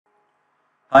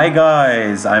Hi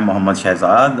guys, I'm Mohammad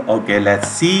Shahzad. Okay, let's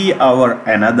see our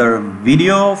another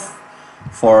video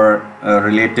for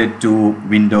related to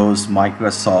Windows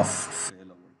Microsoft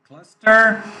Failover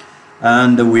cluster,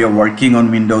 and we are working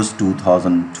on Windows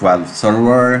 2012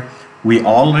 server. We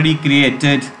already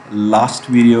created last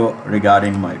video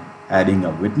regarding my adding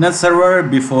a witness server.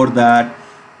 Before that,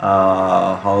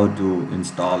 how to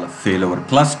install a failover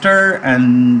cluster,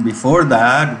 and before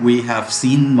that we have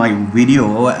seen my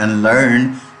video and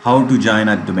learned how to join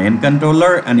a domain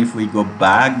controller. And if we go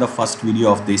back the first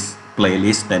video of this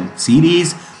playlist and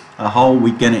series, how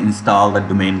we can install the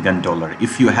domain controller.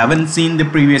 If you haven't seen the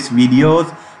previous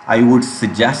videos, I would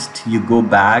suggest you go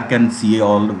back and see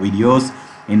all the videos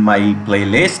in my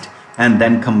playlist and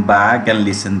then come back and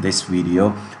listen this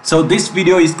video. So this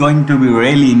video is going to be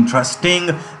really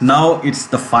interesting. Now it's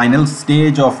the final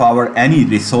stage of our any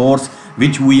resource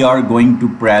which we are going to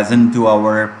present to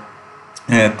our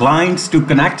clients to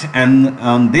connect, and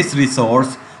on this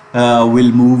resource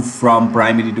will move from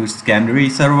primary to secondary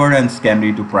server, and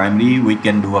secondary to primary we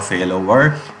can do a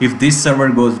failover. If this server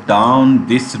goes down,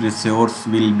 this resource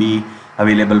will be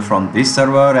available from this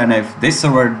server, and if this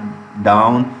server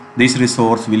down, this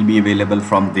resource will be available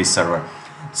from this server.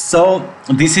 So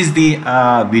this is the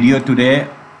video today,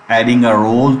 adding a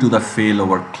role to the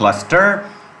failover cluster.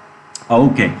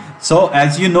 Okay, so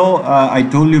as you know, I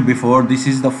told you before, this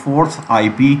is the fourth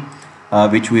IP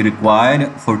which we required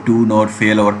for 2-node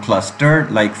failover cluster,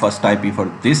 like first IP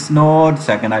for this node,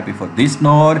 second IP for this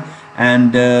node,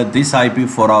 and this IP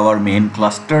for our main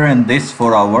cluster, and this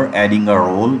for our adding a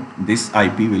role. This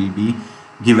IP will be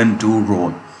given to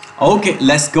role. Okay,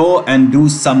 let's go and do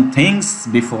some things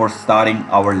before starting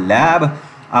our lab.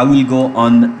 I will go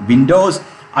on Windows.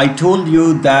 I told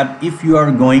you that if you are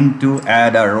going to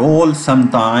add a role,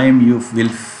 sometime you will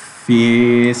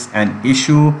face an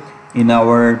issue in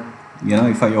our,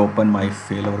 if I open my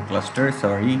failover cluster,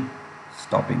 sorry,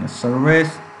 stopping a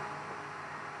service.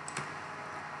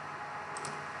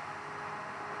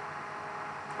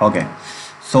 Okay,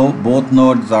 so both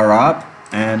nodes are up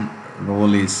and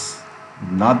role is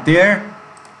not there.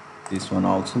 This one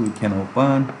also we can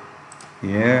open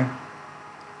here.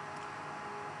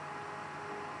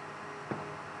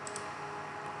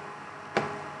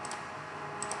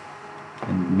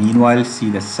 And meanwhile,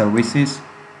 see the services.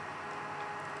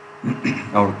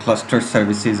 Our cluster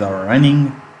services are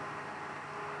running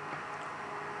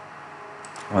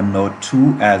on node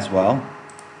 2 as well.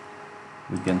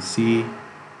 We can see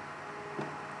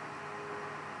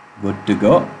good to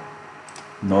go.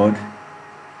 Node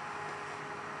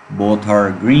both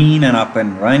are green and up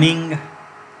and running.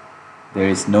 There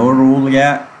is no rule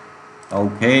yet.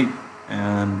 Okay,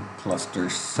 and cluster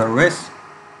service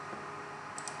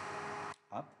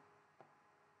up,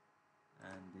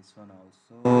 and this one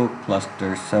also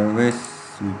cluster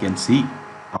service we can see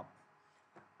up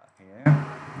here.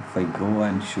 If I go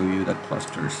and show you, the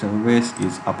cluster service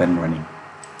is up and running.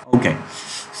 Okay,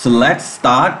 so let's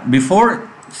start. Before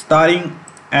starting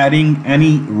adding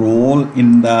any role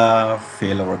in the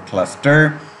failover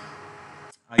cluster,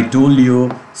 I told you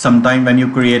sometime when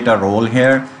you create a role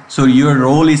here, so your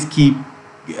role is keep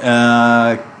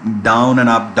down and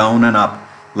up,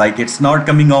 like it's not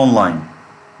coming online.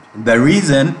 The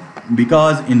reason,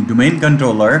 because in domain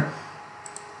controller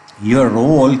your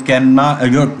role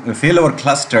cannot, your failover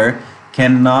cluster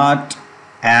cannot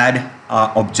add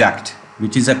a object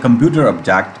which is a computer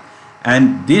object,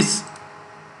 and this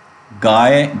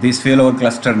failover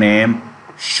cluster name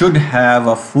should have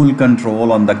a full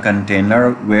control on the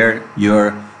container where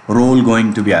your role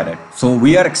going to be added. So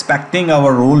we are expecting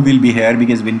our role will be here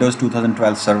because Windows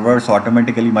 2012 server, so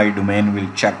automatically my domain will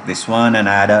check this one and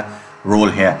add a role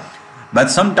here.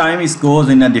 But sometimes it goes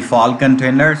in a default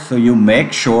container, so you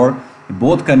make sure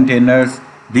both containers,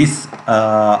 this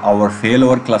our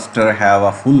failover cluster have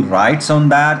a full rights on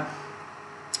that.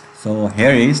 So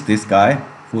here is this guy,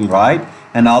 full right.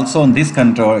 And also on this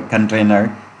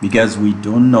container, because we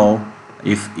don't know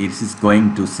if it is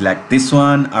going to select this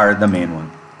one or the main one.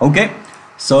 Okay,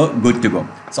 so good to go.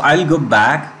 So I'll go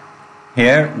back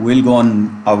here. We'll go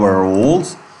on our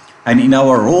roles, and in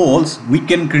our roles we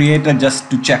can create a,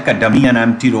 just to check a dummy and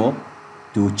empty role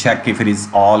to check if it is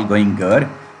all going good.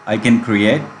 I can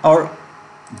create, or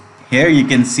here you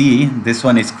can see this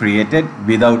one is created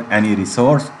without any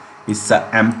resource. It's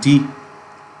empty.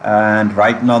 And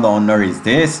right now the owner is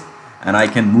this, and I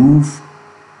can move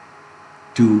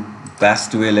to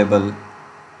best available.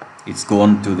 It's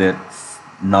gone to the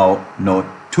now node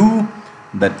 2.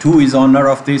 The 2 is owner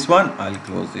of this one. I'll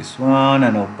close this one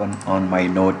and open on my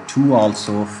node 2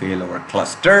 also failover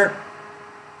cluster.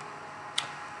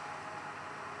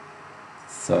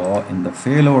 So in the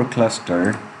failover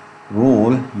cluster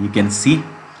role, you can see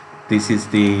this is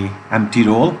the empty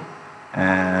role,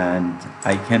 and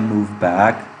I can move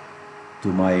back to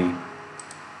my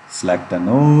select a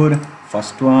node,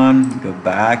 first one, go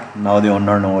back. Now the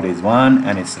owner node is 1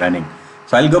 and it's running.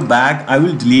 So I'll go back, I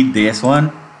will delete this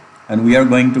one, and we are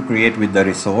going to create with the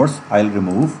resource. I'll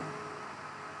remove.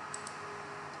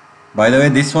 By the way,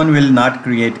 this one will not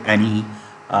create any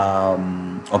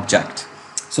object.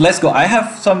 So let's go. I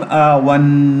have some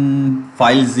one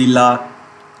FileZilla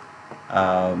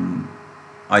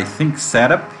I think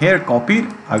setup here copied.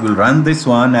 I will run this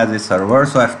one as a server.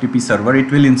 So FTP server,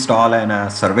 it will install a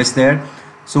service there.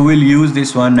 So we'll use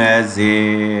this one as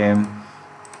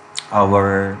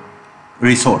our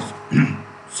resource.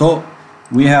 So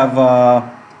we have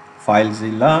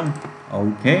FileZilla.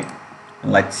 Okay,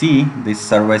 let's see, this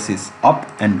service is up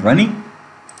and running.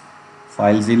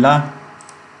 FileZilla.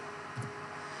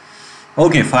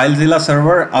 Okay, FileZilla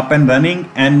server up and running,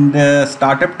 and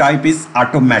startup type is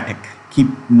automatic. Keep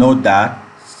note that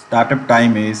startup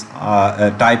time is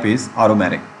type is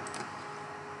automatic.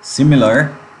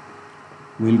 Similar,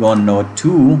 we'll go on node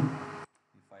 2.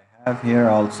 If I have here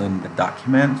also in the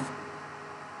documents,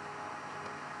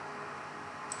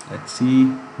 let's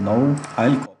see. No,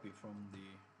 I'll copy from the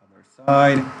other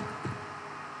side.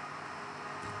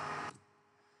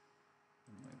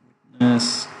 My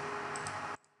witness.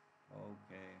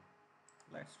 Okay,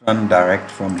 let's run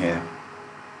direct from here.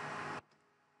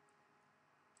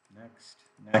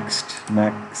 Next.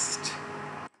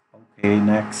 Okay,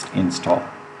 next, install.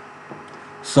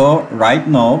 So right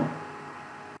now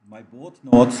my both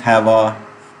nodes have a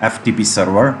FTP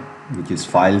server, which is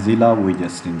FileZilla we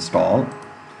just installed.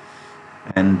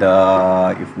 And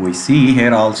if we see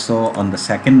here also on the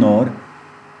second node,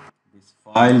 this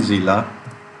FileZilla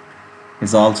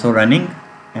is also running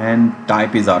and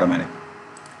type is automatic.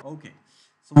 Okay,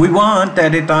 so we want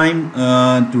at a time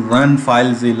to run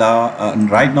FileZilla, and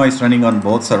right now it's running on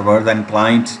both servers, and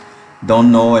clients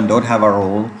don't know and don't have a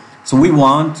role. So we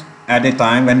want at a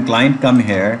time when client come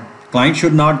here, client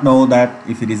should not know that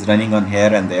if it is running on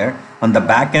here and there. On the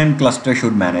back end, cluster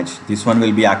should manage. This one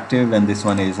will be active and this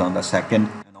one is on the second,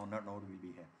 and owner node will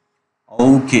be here.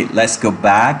 Okay, let's go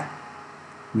back.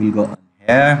 We'll go on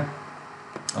here.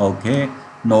 Okay,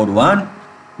 node 1.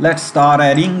 Let's start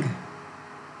adding.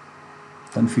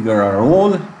 Configure our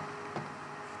role.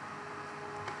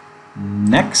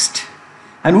 Next,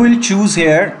 and we'll choose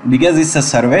here because it's a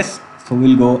service, so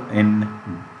we'll go in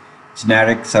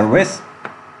generic service.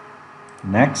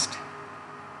 Next.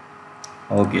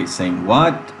 Okay, saying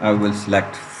what? I will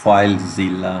select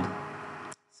FileZilla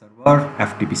server,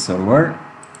 FTP server.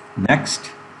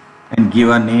 Next, and give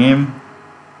a name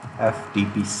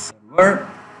FTP server,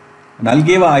 and I'll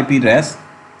give a IP address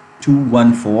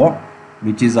 214,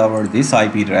 which is our this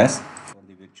IP address for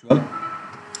the virtual. And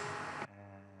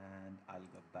I'll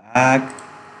go back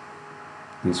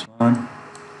this one.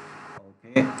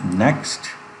 Okay, next.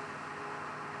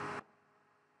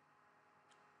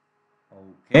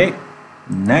 Okay,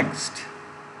 next.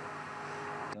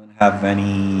 Don't have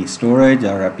any storage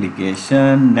or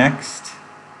application. Next.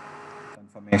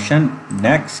 Confirmation.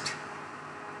 Next.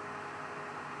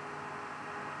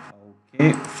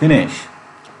 Okay, finish.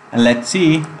 And let's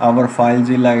see, our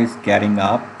FileZilla is getting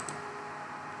up.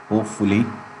 Hopefully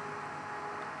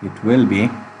it will be.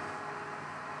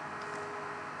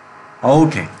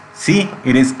 Okay, see,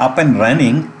 it is up and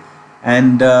running,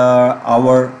 and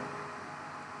our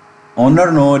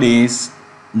owner node is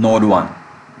node 1,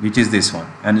 which is this one.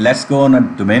 And let's go on a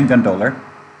domain controller,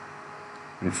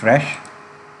 refresh.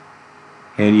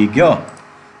 Here you go.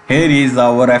 Here is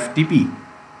our FTP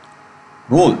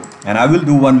role, and I will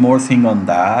do one more thing on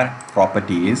that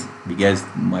properties, because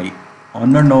my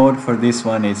owner node for this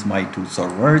one is my 2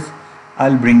 servers.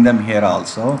 I'll bring them here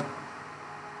also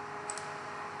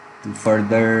to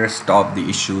further stop the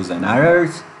issues and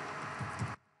errors.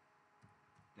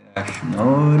 Dash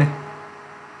node,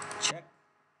 check,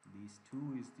 these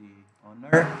 2 is the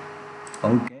owner.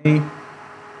 Okay,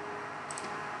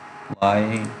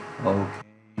 apply.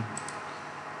 Okay,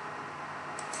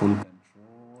 full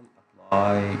control,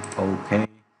 apply. Okay,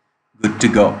 good to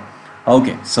go.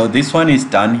 Okay, so this one is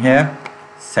done here.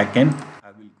 Second, I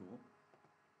will go.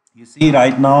 You see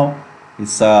right now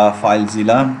it's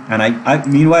FileZilla, and I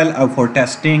meanwhile for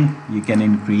testing you can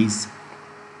increase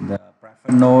the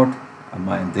preferred node,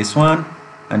 this one,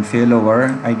 and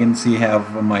failover. I can see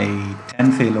have my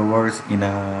 10 failovers in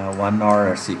a 1 hour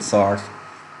or 6 hours. If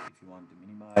you want to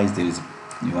minimize, there is,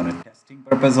 you want a testing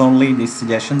purpose only, these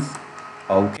suggestions.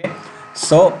 Okay,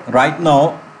 so right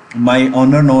now my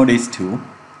owner node is 2,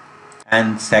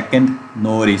 and second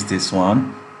node is this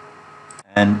one.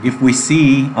 And if we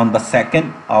see on the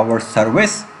second, our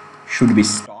service should be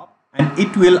stopped and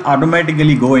it will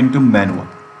automatically go into manual.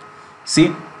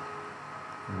 See,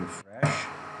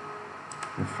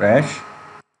 refresh.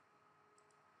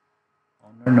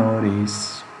 Owner node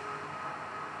is,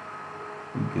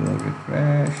 we go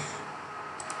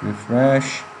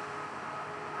refresh.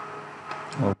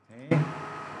 Okay.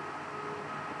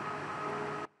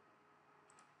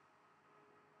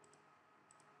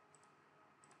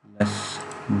 Let's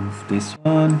move this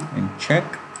one and check.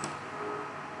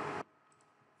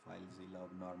 FileZilla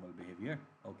of normal behavior.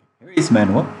 Okay, here is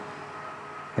manual.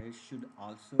 Here should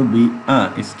also be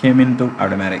it came into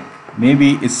automatic.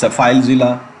 Maybe it's a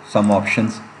FileZilla, some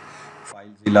options,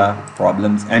 FileZilla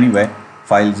problems. Anyway,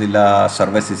 FileZilla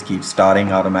services keep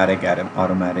starting automatic.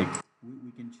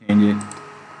 We can change it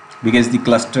because the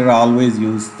cluster always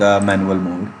use the manual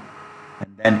mode,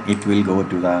 and then it will go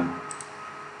to the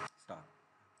start.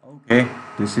 Okay,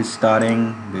 this is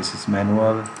starting, this is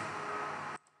manual, and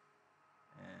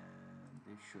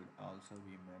this should also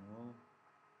be manual.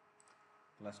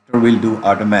 Cluster will do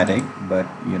automatic, but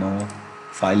you know,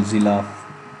 FileZilla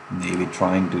they be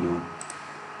trying to do.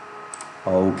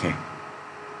 Okay,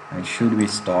 and should we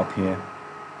stop here?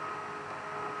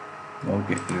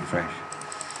 Okay, refresh,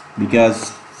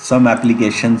 because some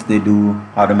applications they do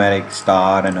automatic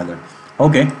start and other.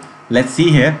 Okay, let's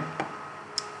see here.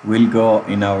 We'll go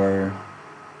in our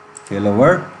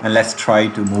failover and let's try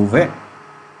to move it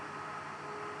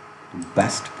to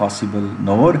best possible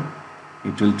node.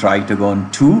 It will try to go on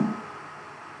 2.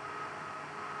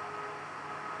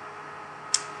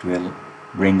 It will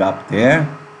bring up there.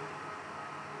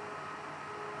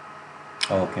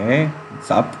 Okay, it's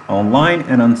up online,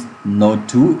 and on node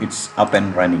 2 it's up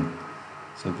and running.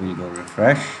 So we'll go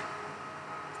refresh.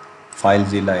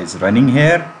 FileZilla is running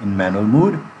here in manual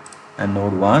mode, and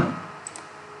node 1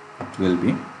 it will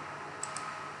be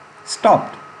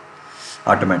stopped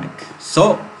automatic.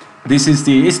 So this is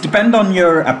the, it depends on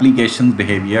your application's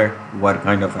behavior, what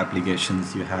kind of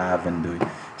applications you have and do it.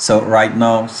 So right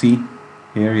now, see,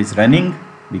 here is running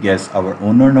because our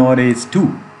owner node is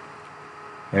 2.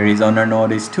 Here is owner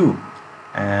node is 2,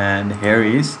 and here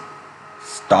is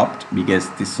stopped because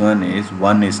this one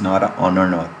is not an owner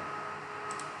node.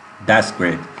 That's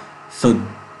great. So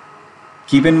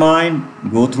keep in mind,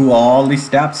 go through all these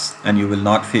steps and you will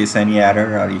not face any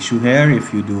error or issue here.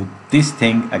 If you do this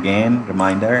thing again,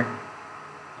 reminder,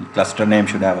 the cluster name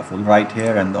should have a full right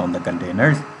here and on the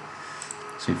containers.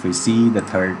 So if we see, the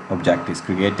third object is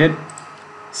created.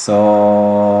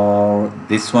 So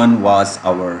this one was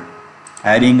our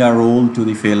adding a role to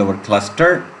the failover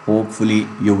cluster. Hopefully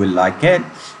you will like it,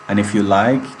 and if you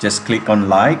like, just click on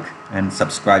like and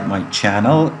subscribe my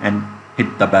channel and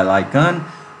hit the bell icon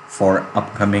for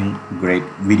upcoming great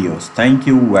videos. Thank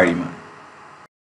you very much.